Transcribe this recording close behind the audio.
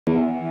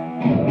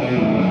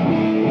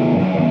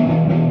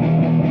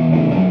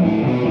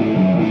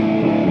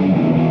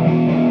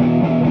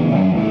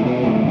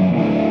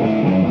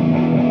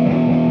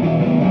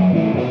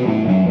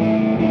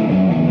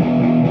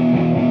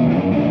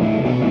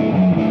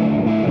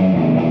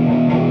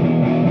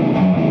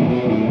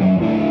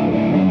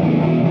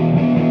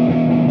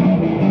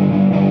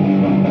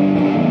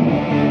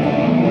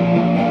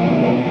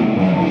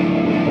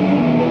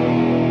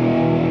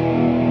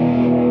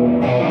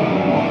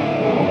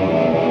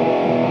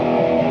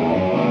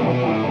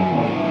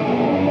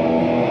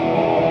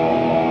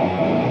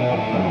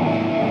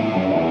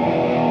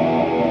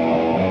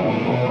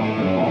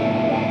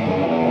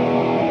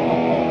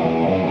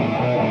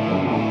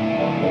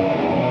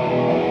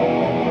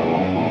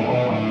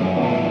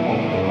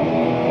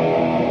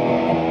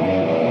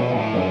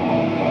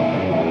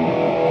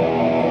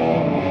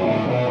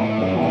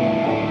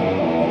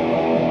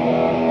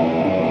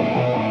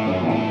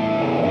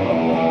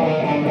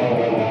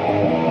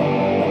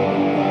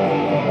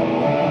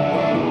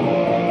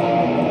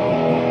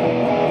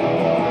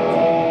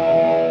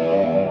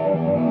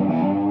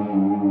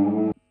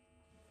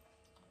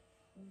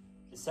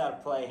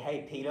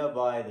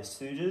by the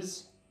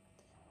Stooges.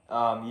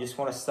 You just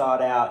want to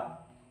start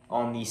out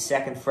on the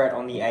 2nd fret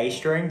on the A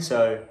string,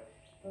 so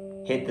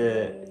hit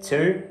the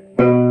 2,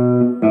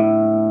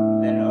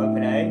 then an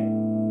open A,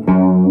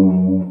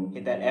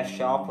 hit that F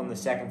sharp on the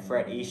 2nd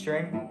fret E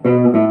string,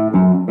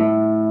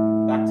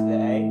 back to the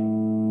A,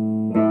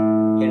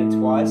 hit it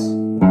twice.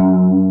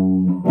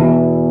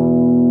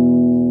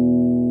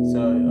 So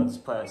let's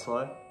play it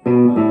slow.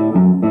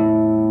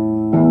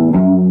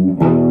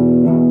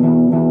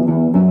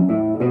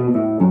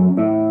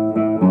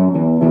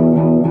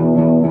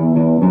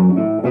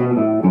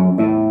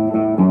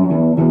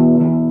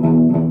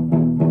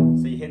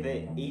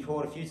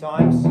 A few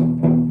times,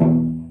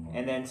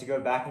 and then to go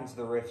back into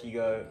the riff you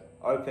go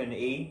open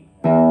E,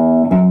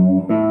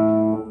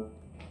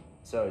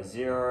 so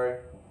 0,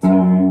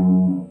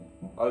 2,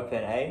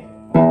 open A,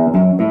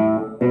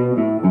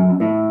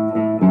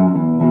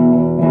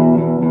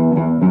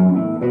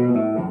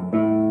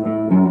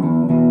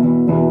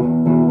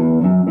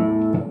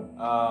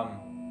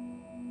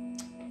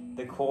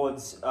 the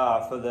chords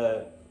for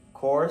the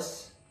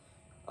chorus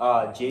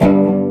G,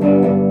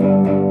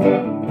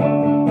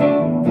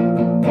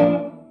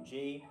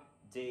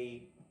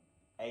 D,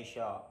 A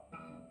sharp.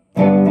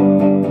 Back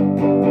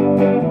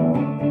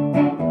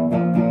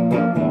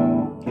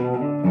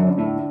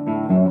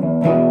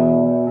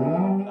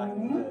to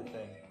the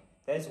thing.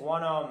 There's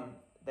one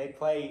they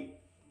play,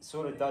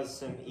 sort of does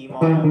some E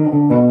minor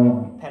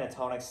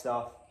pentatonic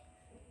stuff,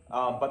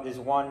 but there's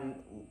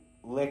one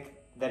lick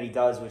that he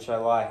does which I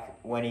like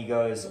when he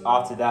goes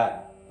after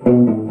that,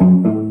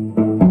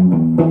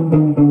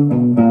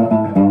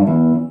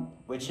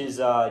 which is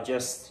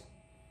just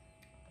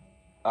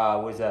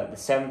was that the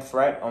 7th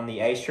fret on the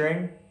A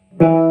string,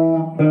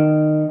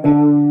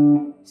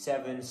 7,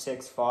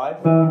 6, 5,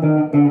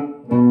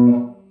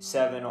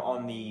 7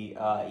 on the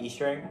E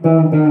string,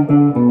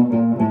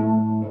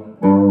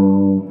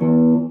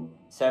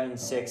 7,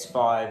 6,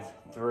 5,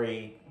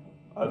 3,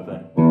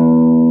 open,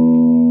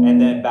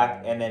 and then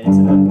back, and then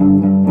into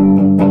the